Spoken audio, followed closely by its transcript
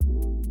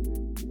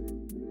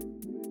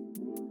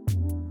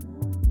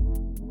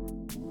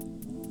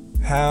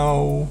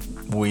How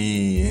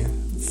we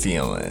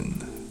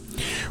feeling?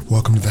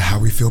 Welcome to the How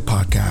We Feel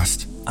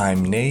podcast.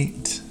 I'm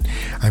Nate.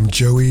 I'm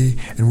Joey,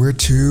 and we're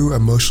two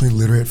emotionally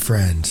literate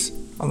friends.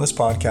 On this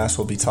podcast,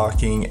 we'll be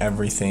talking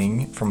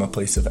everything from a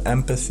place of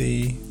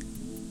empathy,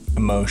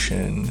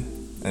 emotion,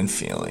 and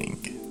feeling.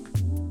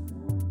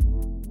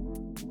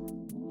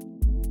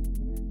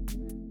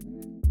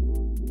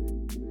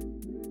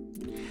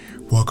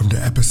 Welcome to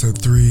episode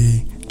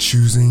 3,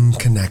 Choosing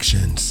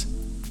Connections.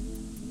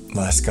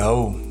 Let's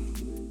go.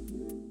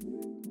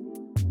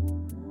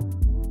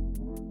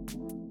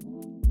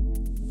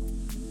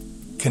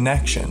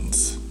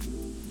 Connections.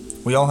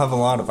 We all have a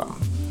lot of them.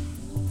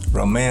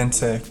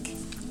 Romantic,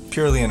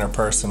 purely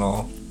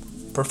interpersonal,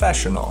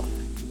 professional.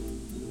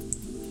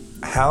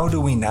 How do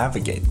we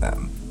navigate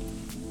them?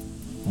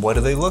 What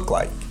do they look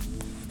like?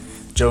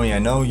 Joey, I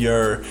know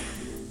you're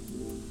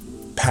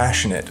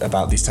passionate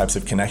about these types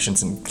of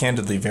connections and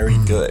candidly very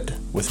good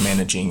with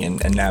managing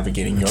and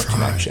navigating your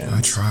connections.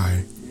 I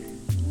try.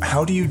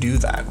 How do you do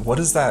that? What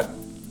does that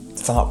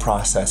thought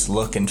process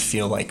look and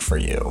feel like for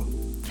you?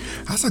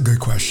 That's a good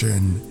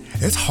question.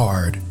 It's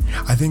hard.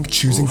 I think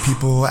choosing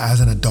people as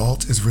an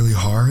adult is really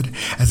hard.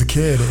 As a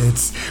kid,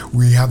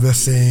 we have the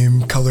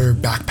same color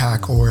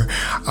backpack, or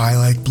I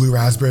like blue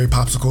raspberry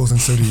popsicles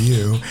and so do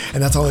you.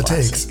 And that's all it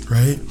takes,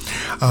 right?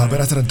 But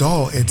as an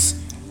adult, it's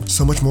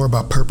so much more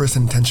about purpose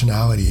and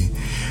intentionality.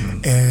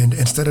 And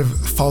instead of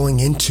falling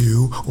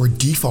into or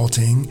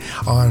defaulting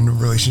on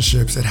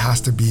relationships, it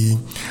has to be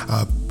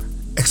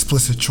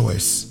explicit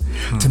choice.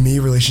 To me,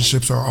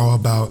 relationships are all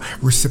about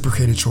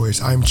reciprocated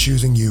choice. I'm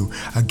choosing you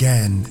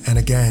again and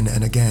again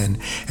and again.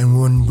 And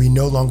when we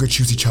no longer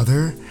choose each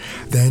other,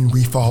 then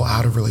we fall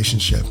out of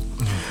relationship.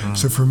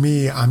 So for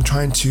me, I'm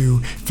trying to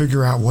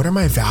figure out, what are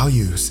my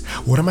values?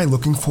 What am I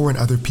looking for in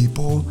other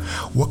people?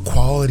 What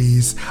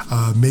qualities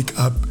make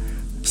up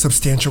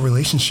substantial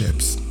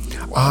relationships?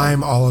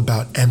 I'm all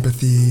about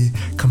empathy,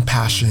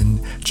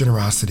 compassion,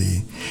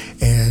 generosity,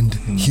 and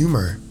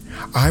humor.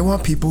 I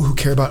want people who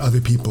care about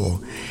other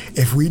people.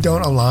 If we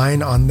don't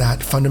align on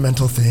that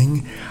fundamental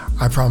thing,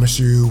 I promise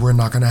you we're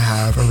not going to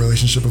have a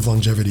relationship of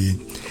longevity.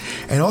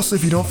 And also,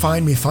 if you don't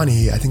find me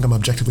funny, I think I'm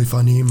objectively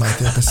funny, my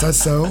therapist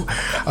says so,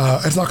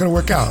 it's not going to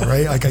work out,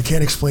 right? Like, I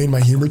can't explain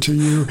my humor to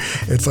you.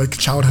 It's like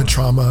childhood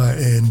trauma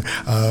and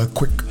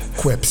quick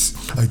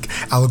quips, like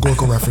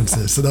allegorical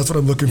references. So that's what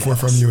I'm looking for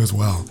from you as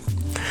well.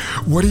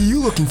 What are you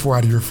looking for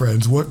out of your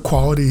friends? What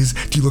qualities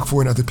do you look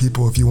for in other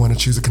people if you want to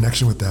choose a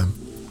connection with them?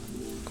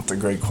 That's a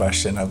great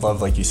question. I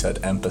love, like you said,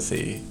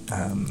 empathy.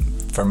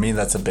 For me,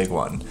 that's a big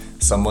one.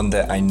 Someone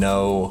that I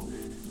know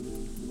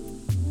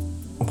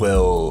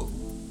will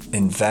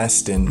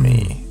invest in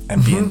me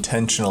and be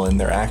intentional in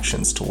their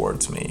actions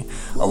towards me.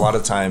 A lot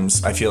of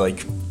times, I feel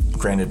like,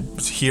 granted,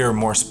 here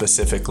more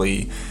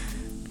specifically,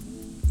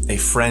 a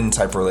friend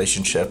type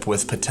relationship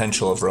with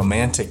potential of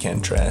romantic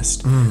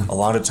interest, a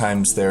lot of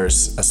times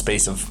there's a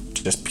space of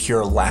just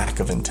pure lack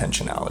of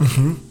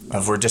intentionality.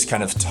 Of we're just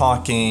kind of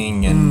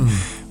talking and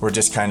we're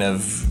just kind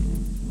of,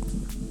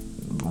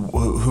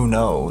 who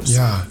knows?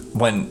 Yeah.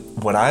 When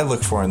what I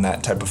look for in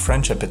that type of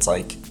friendship, it's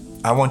like,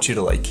 I want you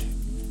to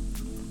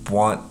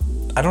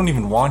I don't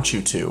even want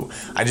you to.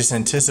 I just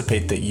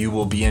anticipate that you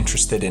will be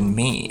interested in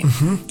me,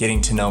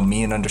 getting to know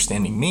me and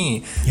understanding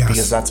me,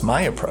 because that's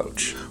my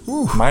approach.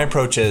 My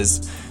approach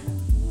is,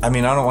 I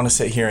don't want to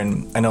sit here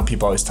and, I know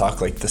people always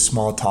talk like the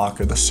small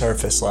talk or the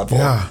surface level.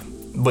 Yeah.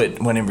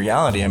 But when in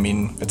reality,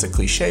 it's a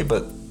cliche,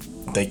 but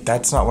like,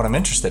 that's not what I'm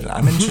interested in.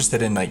 I'm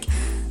interested in like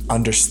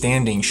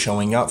understanding,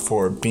 showing up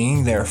for,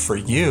 being there for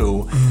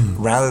you,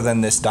 rather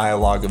than this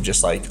dialogue of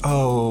just like,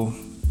 oh,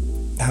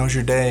 how's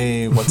your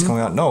day? What's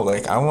going on? No,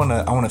 like I want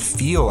to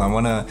feel, I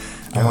want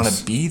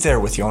to be there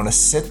with you. I want to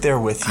sit there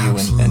with you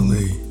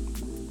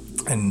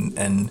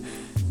and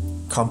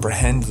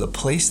comprehend the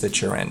place that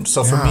you're in.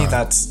 So for me,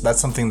 that's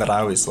something that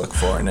I always look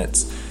for, and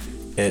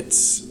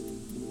it's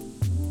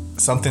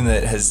something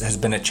that has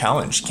been a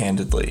challenge,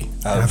 candidly,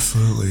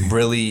 of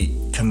really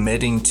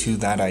committing to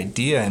that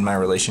idea in my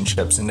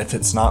relationships. And if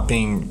it's not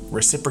being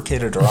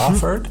reciprocated or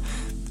offered,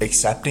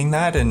 accepting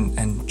that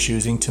and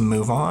choosing to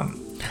move on.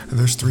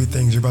 There's 3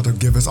 things. You're about to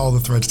give us all the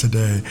threads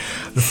today.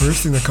 The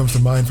first thing that comes to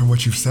mind from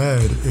what you've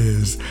said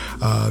is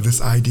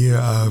this idea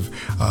of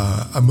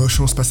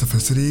emotional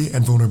specificity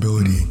and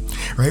vulnerability,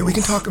 right? We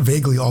can talk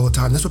vaguely all the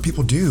time. That's what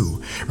people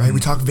do, right? We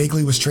talk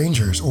vaguely with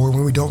strangers, or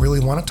when we don't really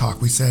want to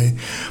talk, we say,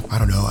 I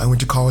don't know, I went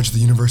to college at the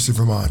University of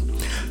Vermont.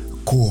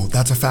 Cool,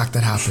 that's a fact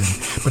that happened.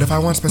 But if I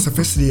want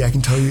specificity, I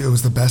can tell you it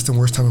was the best and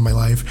worst time of my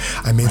life.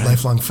 I made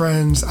lifelong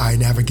friends. I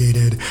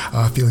navigated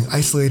feeling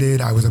isolated.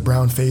 I was a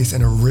brown face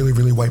in a really,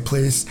 really white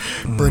place.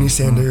 Bernie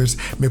Sanders,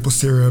 maple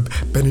syrup,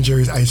 Ben &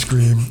 Jerry's ice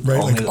cream, right?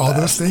 Only like all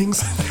those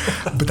things.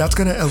 But that's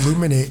going to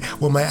illuminate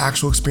what my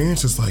actual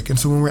experience is like. And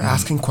so when we're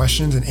asking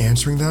questions and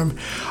answering them,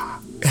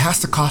 it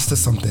has to cost us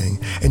something.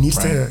 It needs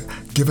to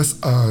give us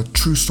a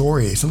true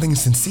story, something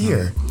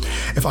sincere.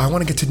 If I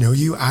want to get to know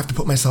you, I have to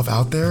put myself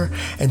out there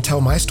and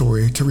tell my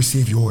story to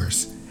receive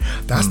yours.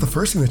 That's the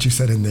first thing that you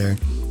said in there.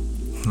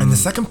 And the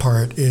second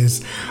part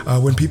is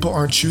when people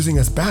aren't choosing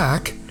us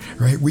back,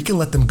 right, we can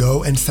let them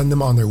go and send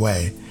them on their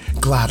way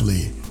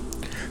gladly.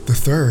 The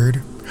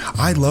third,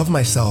 I love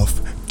myself.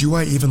 Do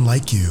I even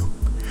like you?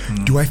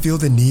 Do I feel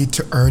the need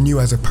to earn you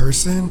as a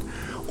person,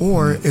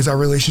 or is our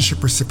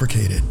relationship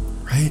reciprocated,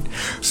 right?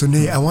 So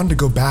Nate, I wanted to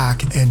go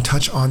back and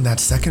touch on that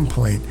second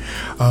point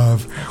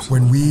of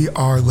when we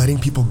are letting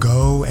people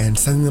go and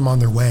sending them on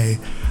their way.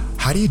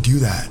 How do you do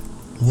that?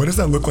 What does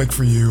that look like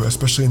for you,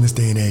 especially in this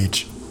day and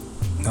age?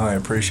 No, I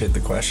appreciate the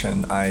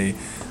question. I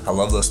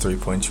love those 3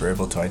 points you were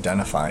able to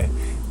identify.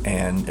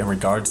 And in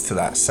regards to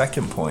that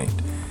second point,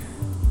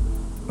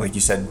 like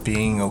you said,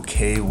 being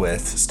okay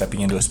with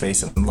stepping into a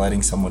space and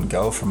letting someone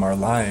go from our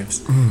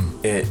lives,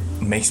 it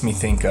makes me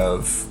think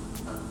of,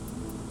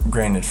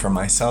 granted for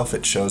myself,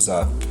 it shows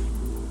up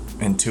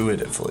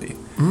intuitively,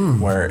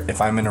 where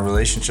if I'm in a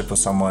relationship with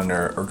someone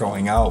or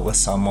going out with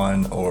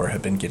someone or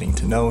have been getting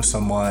to know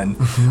someone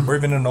or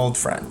even an old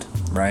friend,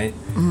 right?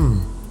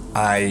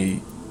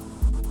 I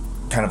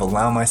kind of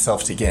allow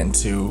myself to get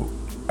into,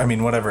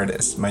 whatever it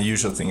is, my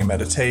usual thing, a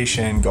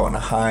meditation, go on a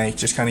hike,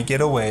 just kind of get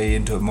away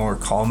into a more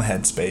calm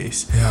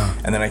headspace. Yeah.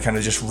 And then I kind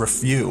of just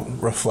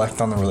reflect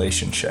on the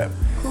relationship.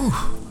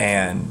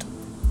 And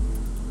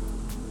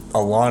a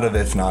lot of,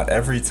 if not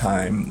every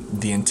time,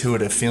 the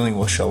intuitive feeling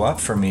will show up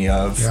for me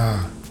of,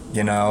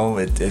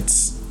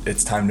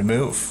 it's time to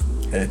move.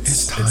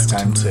 It's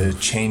time to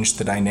change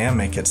the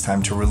dynamic. It's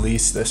time to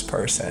release this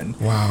person.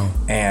 Wow.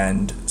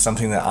 And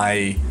something that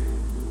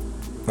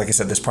like I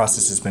said, this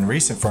process has been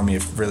recent for me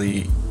of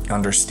really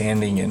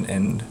understanding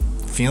and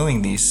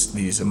feeling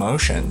these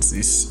emotions,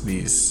 these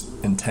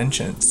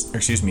intuition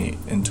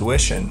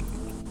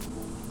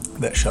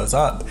that shows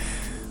up,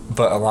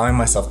 but allowing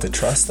myself to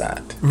trust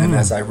that. And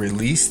as I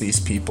release these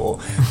people,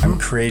 I'm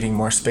creating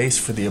more space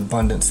for the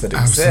abundance that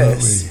exists.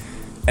 Absolutely.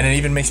 And it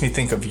even makes me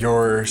think of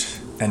yours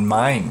and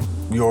mine,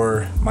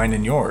 mine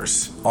and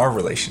yours, our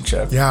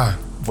relationship. Yeah.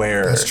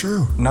 Where that's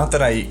true. Not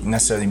that I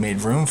necessarily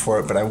made room for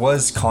it, but I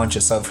was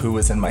conscious of who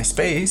was in my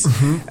space,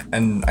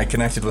 and I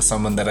connected with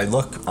someone that I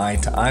look eye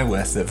to eye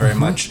with that very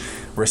much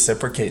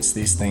reciprocates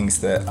these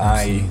things that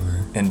I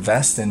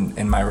invest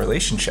in my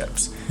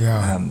relationships.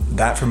 Yeah.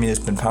 That for me has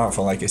been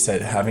powerful. Like I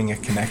said, having a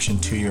connection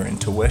to your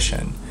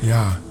intuition.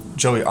 Yeah.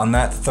 Joey, on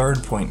that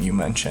third point you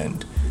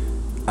mentioned,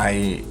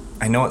 I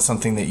know it's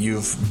something that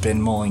you've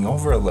been mulling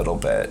over a little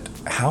bit.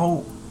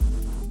 How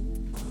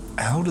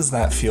does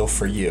that feel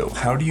for you?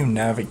 How do you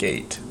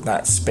navigate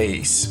that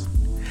space?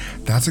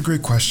 That's a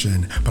great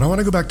question, but I want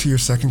to go back to your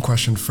second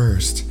question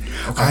first.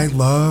 Okay. I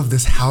love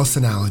this house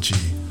analogy,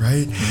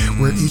 right?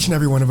 Where each and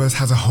every one of us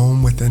has a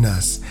home within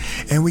us,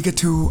 and we get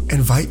to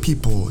invite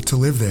people to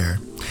live there.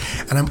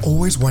 And I'm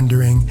always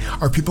wondering,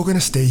 are people going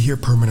to stay here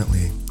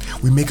permanently?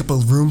 We make up a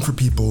room for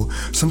people.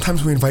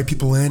 Sometimes we invite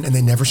people in and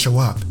they never show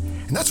up.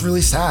 And that's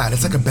really sad.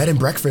 It's like a bed and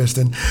breakfast,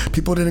 and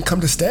people didn't come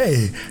to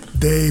stay.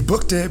 They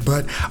booked it,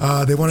 but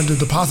they wanted the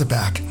deposit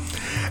back.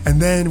 And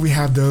then we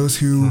have those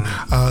who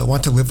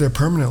want to live there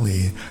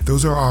permanently.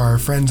 Those are our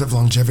friends of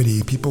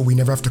longevity, people we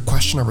never have to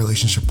question our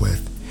relationship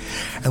with.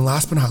 And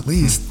last but not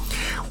least,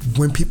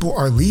 when people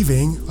are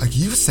leaving, like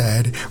you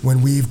said,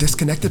 when we've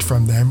disconnected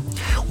from them,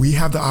 we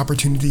have the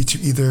opportunity to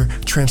either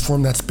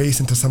transform that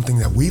space into something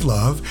that we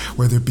love,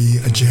 whether it be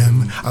a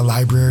gym, a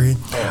library,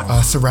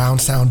 a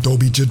surround sound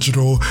Dolby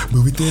Digital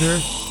movie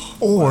theater,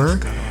 or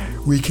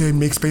we can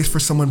make space for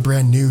someone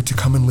brand new to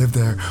come and live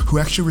there who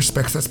actually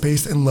respects that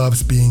space and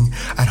loves being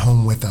at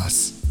home with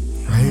us,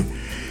 right?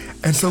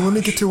 And so let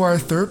me get to our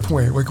third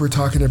point, like we're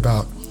talking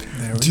about.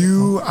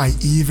 Do I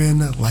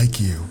even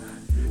like you?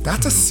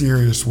 That's a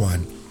serious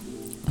one,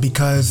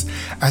 because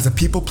as a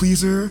people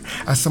pleaser,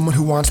 as someone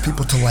who wants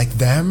people to like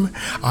them,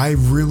 I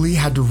really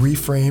had to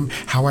reframe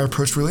how I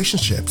approach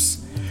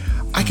relationships.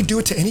 I could do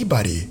it to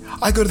anybody.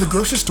 I go to the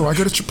grocery store, I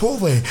go to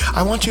Chipotle.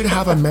 I want you to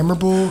have a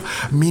memorable,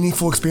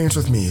 meaningful experience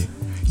with me.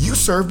 You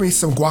serve me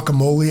some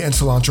guacamole and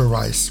cilantro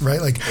rice,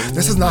 right? Like,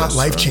 this is not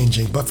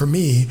life-changing, but for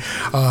me,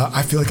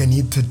 I feel like I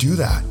need to do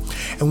that.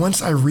 And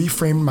once I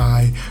reframed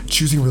my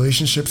choosing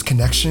relationships,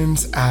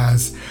 connections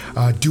as,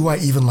 do I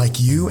even like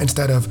you,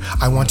 instead of,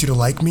 I want you to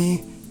like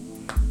me,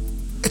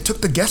 it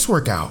took the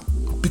guesswork out.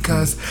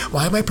 Because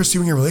why am I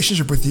pursuing a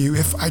relationship with you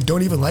if I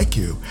don't even like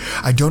you?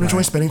 I don't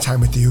enjoy spending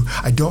time with you.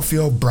 I don't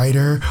feel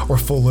brighter or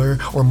fuller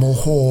or more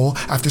whole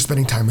after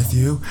spending time with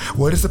you.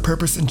 What is the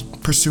purpose in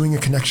pursuing a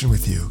connection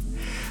with you?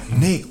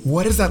 Nate,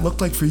 what does that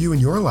look like for you in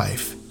your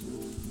life?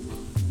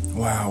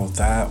 Wow,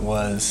 that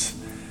was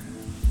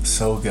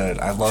so good.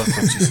 I love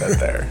what you said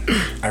there.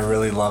 I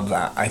really love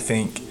that. I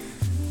think,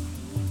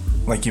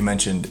 like you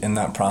mentioned, in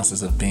that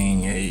process of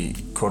being a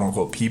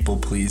quote-unquote people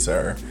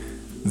pleaser,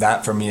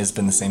 that for me has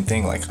been the same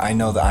thing. Like, I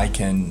know that I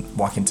can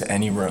walk into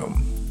any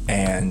room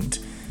and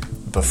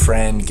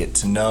befriend, get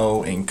to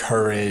know,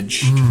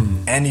 encourage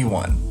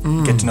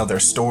anyone, get to know their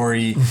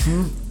story.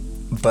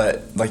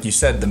 But like you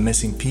said, the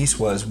missing piece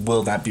was,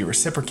 will that be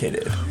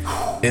reciprocated?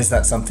 Is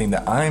that something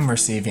that I'm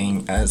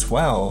receiving as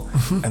well?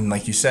 And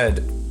like you said,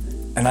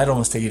 and I'd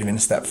almost take it even a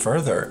step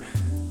further,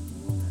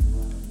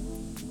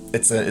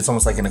 it's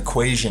almost like an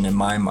equation in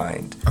my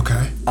mind.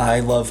 Okay. I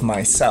love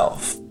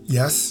myself.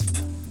 Yes.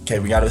 Okay,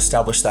 we got to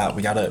establish that.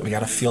 We got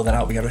to feel that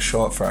out. We got to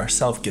show up for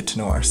ourselves, get to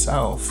know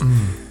ourselves.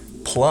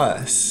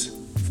 Plus,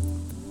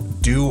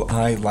 do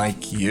I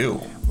like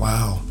you?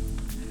 Wow.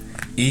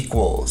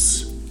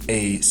 Equals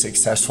a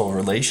successful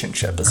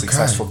relationship, a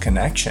successful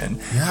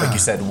connection. Yeah. Like you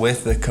said,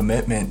 with the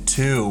commitment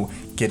to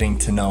getting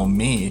to know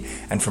me.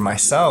 And for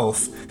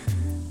myself,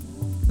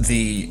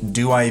 the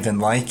do I even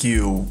like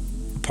you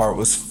part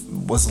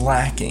was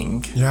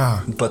lacking.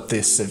 Yeah. But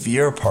the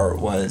severe part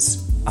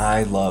was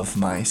I love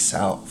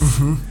myself.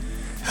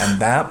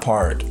 And that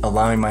part,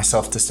 allowing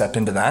myself to step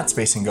into that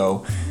space and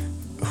go,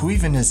 who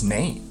even is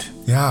Nate?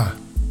 Yeah.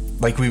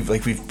 Like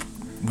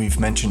we've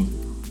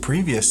mentioned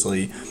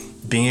previously,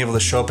 being able to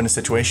show up in a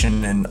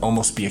situation and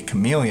almost be a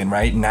chameleon,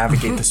 right?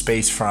 Navigate the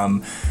space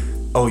from,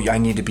 oh, I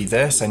need to be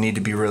this. I need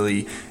to be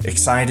really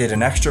excited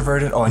and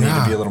extroverted. Oh, I need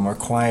to be a little more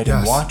quiet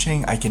and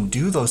watching. I can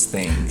do those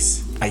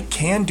things. I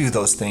can do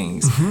those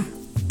things.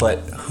 But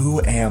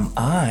who am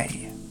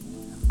I?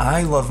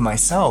 I love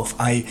myself.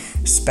 I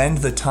spend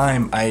the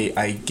time,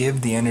 I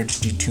give the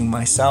energy to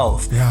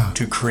myself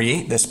to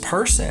create this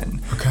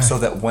person so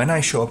that when I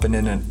show up in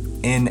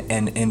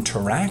an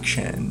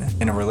interaction,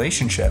 in a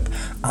relationship,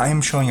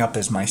 I'm showing up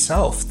as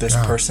myself, this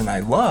person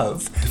I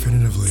love.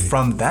 Definitively.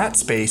 From that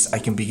space, I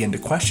can begin to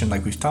question,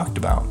 like we've talked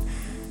about,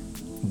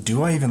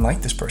 do I even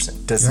like this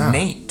person? Does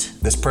Nate,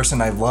 this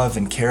person I love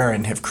and care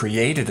and have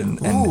created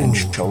and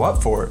show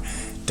up for,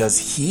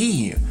 does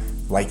he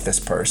like this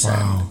person?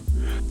 Wow.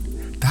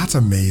 That's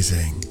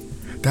amazing.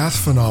 That's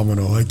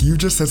phenomenal. Like, you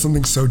just said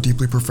something so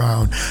deeply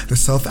profound. The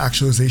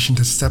self-actualization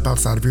to step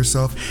outside of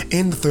yourself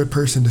in the third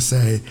person to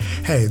say,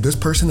 hey, this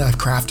person that I've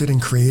crafted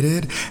and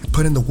created,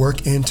 put in the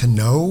work in to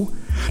know,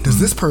 does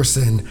this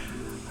person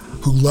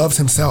who loves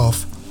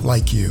himself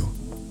like you?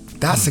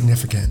 That's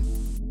significant.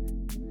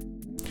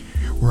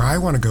 Where I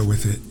want to go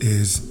with it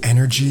is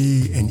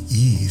energy and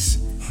ease,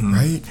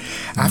 right?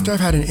 After I've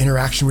had an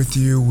interaction with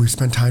you, we've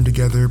spent time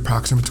together,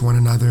 proximate to one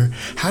another,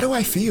 how do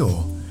I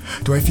feel?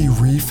 Do I feel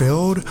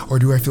refilled or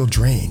do I feel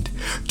drained?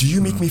 Do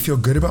you make me feel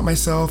good about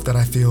myself, that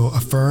I feel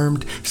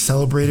affirmed,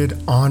 celebrated,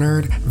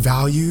 honored,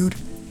 valued,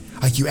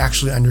 like you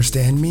actually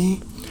understand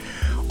me?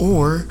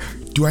 Or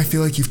do I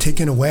feel like you've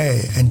taken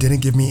away and didn't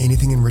give me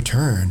anything in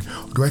return?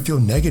 Or do I feel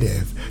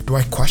negative? Do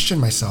I question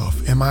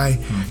myself? Am I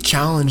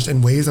challenged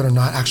in ways that are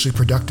not actually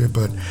productive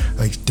but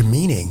like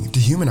demeaning,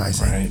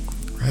 dehumanizing?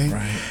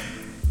 Right?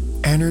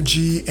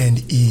 Energy and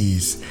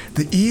ease.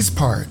 The ease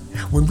part,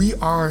 when we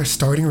are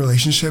starting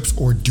relationships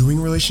or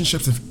doing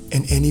relationships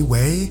in any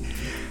way,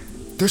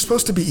 they're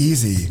supposed to be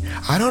easy.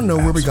 I don't know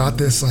where we got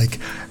this like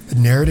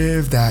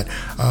narrative that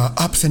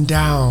ups and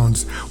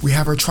downs, we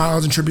have our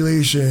trials and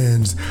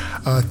tribulations,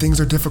 things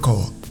are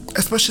difficult,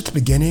 especially at the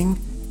beginning.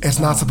 It's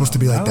not supposed to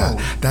be like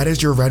that. That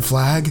is your red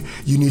flag.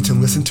 You need to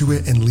listen to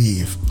it and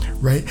leave,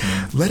 right?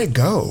 Let it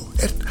go.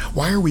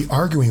 Why are we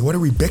arguing? What are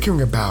we bickering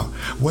about?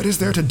 What is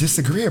there to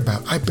disagree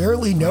about? I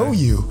barely know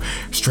you,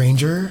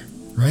 stranger,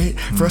 right?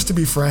 For us to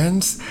be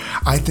friends,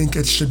 I think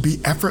it should be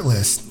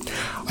effortless.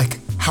 Like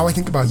how I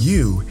think about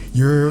you,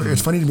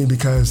 it's funny to me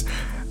because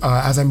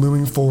as I'm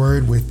moving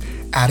forward with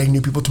adding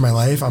new people to my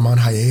life, I'm on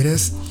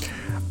hiatus.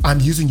 I'm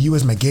using you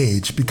as my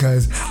gauge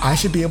because I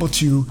should be able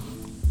to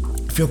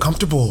feel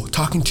comfortable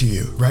talking to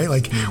you, right?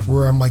 Like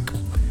where I'm like,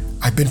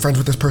 I've been friends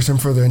with this person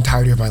for the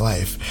entirety of my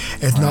life.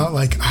 It's not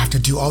like I have to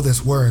do all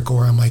this work,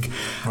 or I'm like,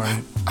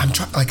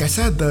 like I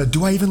said,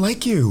 do I even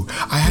like you?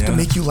 I have to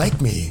make you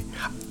like me.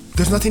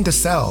 There's nothing to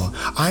sell.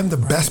 I'm the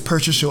best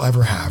purchase you'll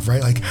ever have,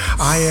 right? Like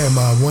I am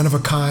a one of a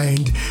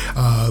kind,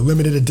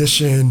 limited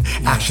edition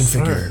action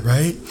figure,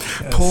 right?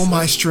 Pull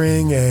my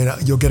string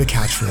and you'll get a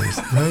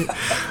catchphrase,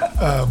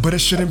 right? But it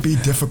shouldn't be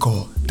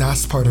difficult.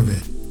 That's part of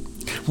it.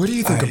 What do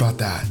you think about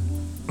that?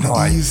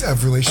 The ease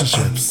of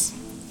relationships.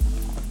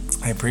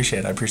 I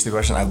appreciate the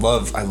question. I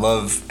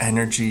love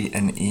energy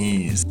and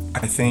ease.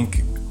 I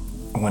think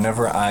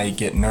whenever I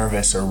get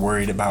nervous or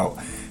worried about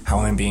how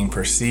I'm being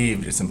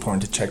perceived, it's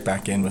important to check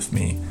back in with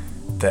me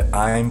that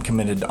I'm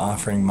committed to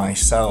offering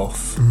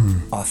myself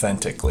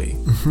authentically,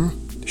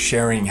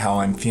 sharing how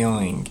I'm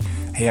feeling.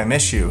 Hey, I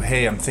miss you.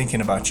 Hey, I'm thinking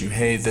about you.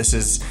 Hey, this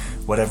is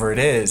whatever it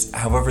is.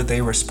 However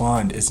they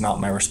respond is not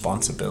my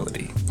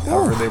responsibility.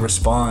 However they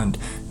respond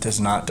does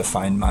not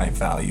define my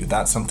value.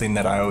 That's something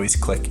that I always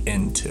click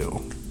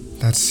into.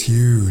 That's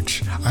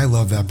huge. I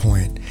love that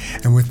point.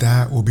 And with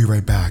that, we'll be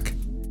right back.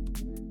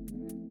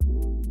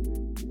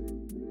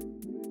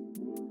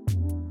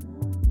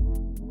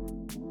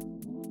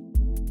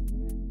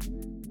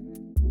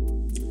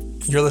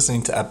 You're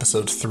listening to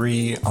episode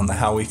 3 on the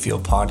How We Feel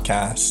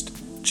podcast,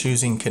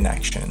 Choosing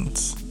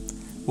Connections.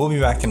 We'll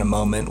be back in a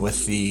moment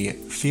with the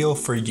Feel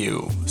For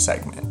You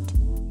segment.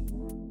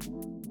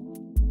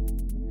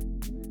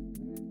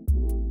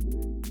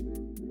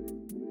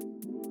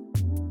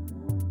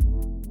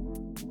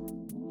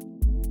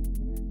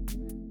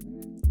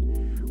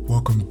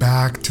 Welcome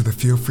back to the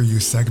Feel For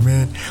You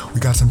segment. We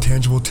got some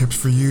tangible tips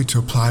for you to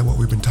apply what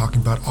we've been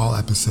talking about all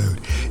episode.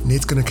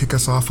 Nate's going to kick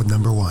us off with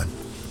number 1.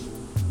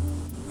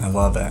 I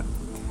love it.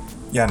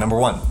 Yeah, number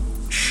one,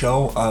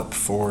 show up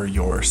for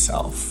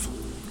yourself.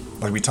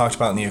 Like we talked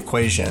about in the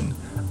equation,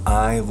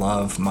 I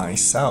love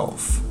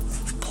myself.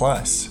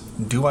 Plus,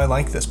 do I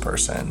like this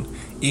person?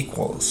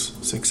 Equals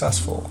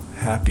successful,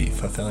 happy,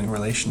 fulfilling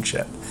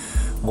relationship.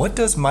 What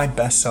does my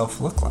best self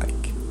look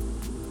like?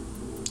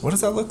 What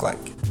does that look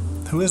like?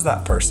 Who is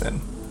that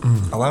person?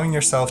 Allowing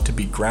yourself to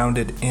be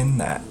grounded in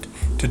that,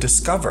 to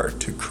discover,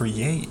 to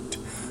create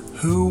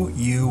who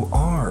you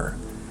are.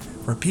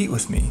 Repeat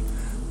with me.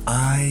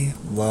 I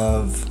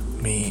love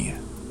me.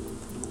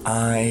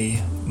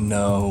 I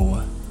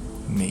know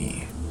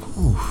me.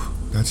 Ooh,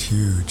 that's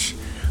huge.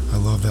 I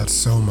love that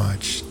so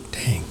much.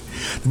 Dang.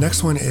 The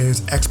next one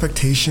is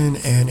expectation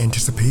and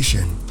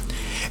anticipation.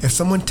 If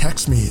someone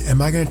texts me,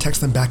 am I going to text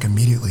them back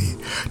immediately?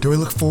 Do I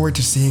look forward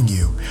to seeing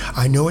you?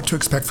 I know what to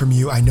expect from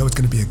you. I know it's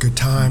going to be a good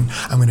time.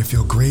 I'm going to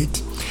feel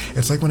great.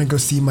 It's like when I go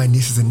see my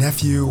nieces and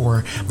nephew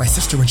or my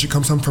sister when she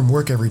comes home from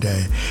work every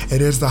day.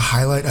 It is the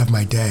highlight of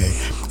my day.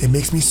 It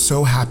makes me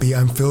so happy.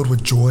 I'm filled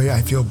with joy.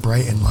 I feel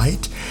bright and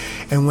light.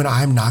 And when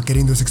I'm not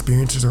getting those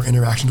experiences or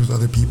interactions with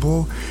other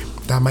people,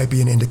 that might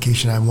be an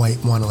indication I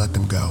might want to let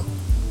them go.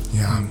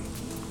 Yeah.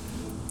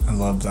 I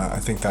love that. I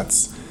think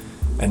that's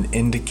an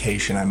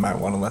indication I might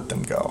want to let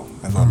them go.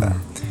 I love that.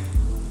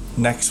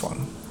 Next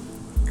one.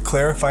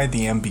 Clarify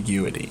the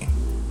ambiguity.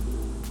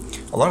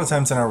 A lot of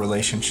times in our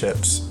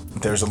relationships,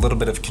 there's a little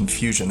bit of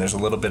confusion. There's a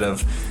little bit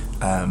of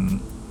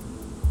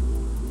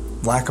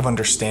lack of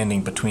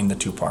understanding between the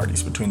two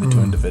parties, between the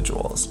two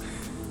individuals.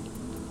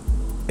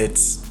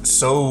 It's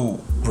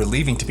so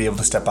relieving to be able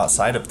to step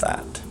outside of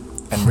that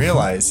and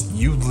realize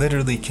you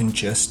literally can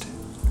just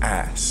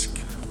ask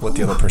what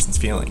the other person's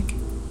feeling.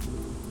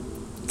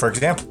 For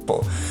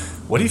example,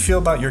 what do you feel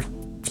about your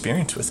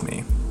experience with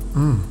me?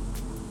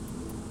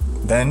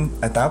 Then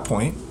at that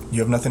point,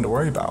 you have nothing to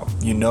worry about.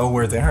 You know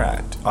where they're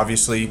at.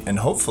 Obviously, and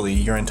hopefully,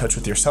 you're in touch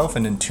with yourself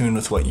and in tune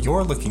with what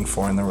you're looking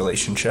for in the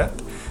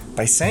relationship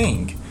by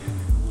saying,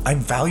 I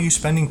value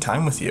spending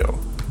time with you.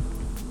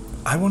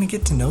 I want to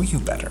get to know you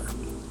better.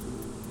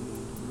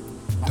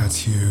 That's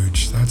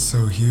huge. That's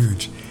so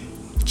huge.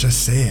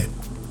 Just say it.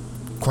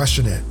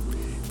 Question it.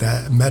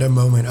 That meta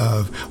moment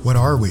of, what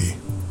are we?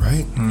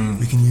 Right?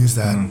 We can use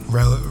that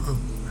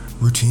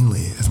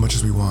routinely as much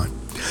as we want.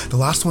 The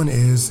last one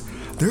is,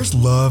 there's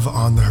love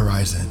on the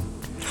horizon.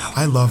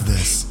 I love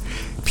this.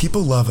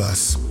 People love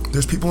us.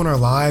 There's people in our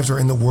lives or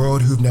in the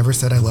world who've never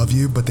said I love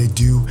you, but they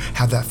do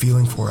have that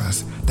feeling for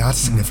us. That's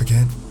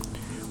significant.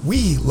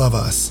 We love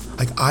us.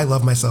 Like I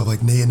love myself,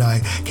 like Nate and I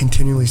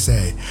continually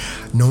say.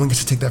 No one gets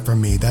to take that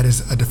from me. That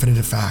is a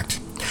definitive fact.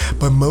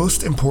 But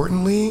most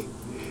importantly,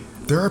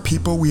 there are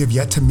people we have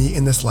yet to meet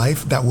in this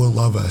life that will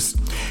love us.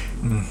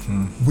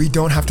 We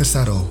don't have to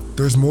settle.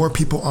 There's more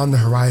people on the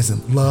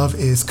horizon. Love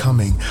is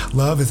coming.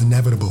 Love is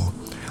inevitable.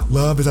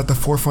 Love is at the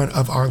forefront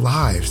of our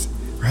lives,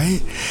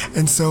 right?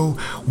 And so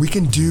we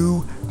can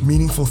do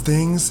meaningful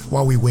things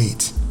while we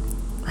wait,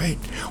 right?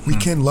 We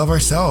can love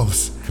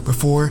ourselves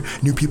before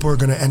new people are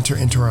going to enter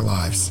into our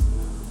lives.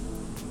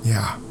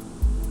 Yeah.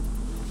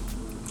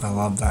 I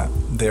love that.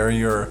 They're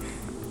your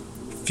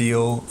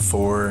feel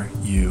for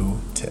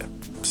you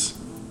tips.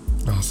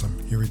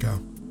 Awesome. Here we go.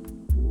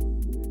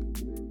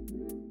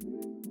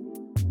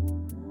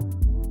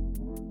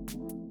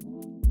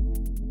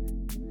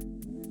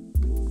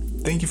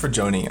 Thank you for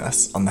joining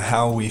us on the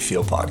How We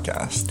Feel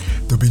podcast.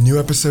 There'll be new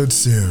episodes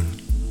soon.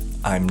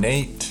 I'm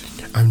Nate.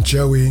 I'm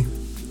Joey.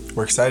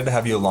 We're excited to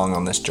have you along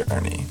on this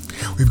journey.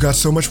 We've got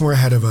so much more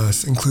ahead of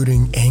us,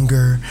 including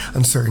anger,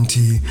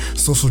 uncertainty,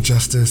 social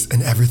justice,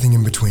 and everything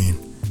in between.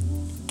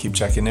 Keep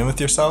checking in with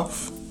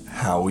yourself.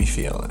 How we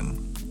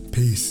feeling?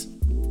 Peace.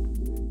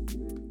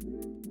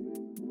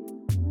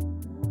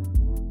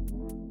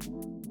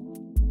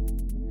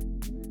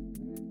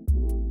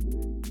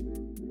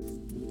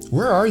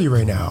 Where are you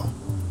right now?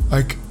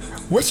 Like,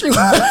 what's your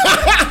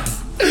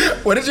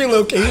what is your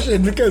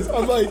location? Because I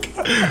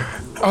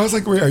was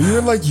like, wait, are you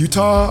in like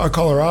Utah or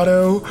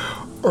Colorado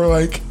or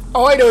like?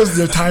 All I know is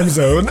the time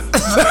zone.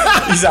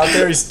 He's out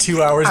there. He's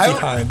 2 hours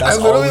behind. That's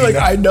I literally all we know.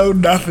 I know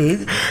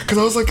nothing because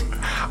I was like,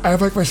 I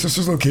have like my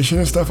sister's location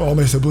and stuff, all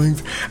my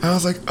siblings, and I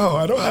was like, oh,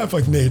 I don't have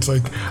like Nate's.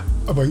 Like,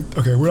 I'm like,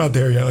 okay, we're not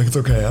there yet. Like, it's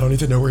okay. I don't need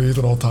to know where he is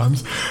at all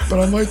times. But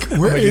I'm like,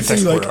 where is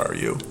he? Like, where are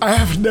you? I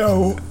have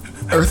no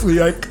earthly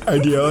like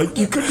idea. Like,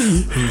 you could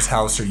be. Whose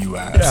house are you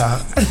at?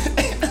 Yeah.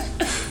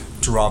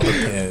 Drop a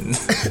pin.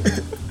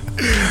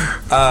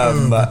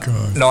 Oh my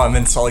God. No, I'm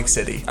in Salt Lake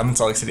City. I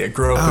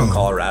grew up in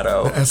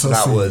Colorado. So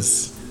that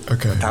was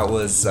okay. That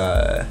was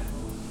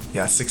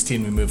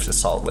 16. We moved to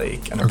Salt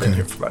Lake, and I've been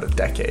here for about a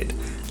decade.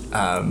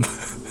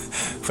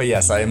 But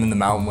yes, I am in the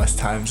Mountain West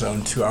time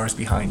zone, 2 hours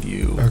behind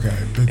you. Okay,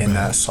 big in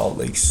bad. Salt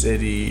Lake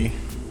City.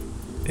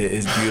 It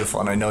is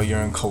beautiful, and I know you're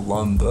in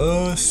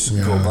Columbus.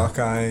 Yeah. Go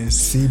Buckeyes.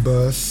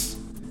 C-Bus.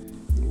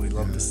 We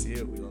love to see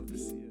it.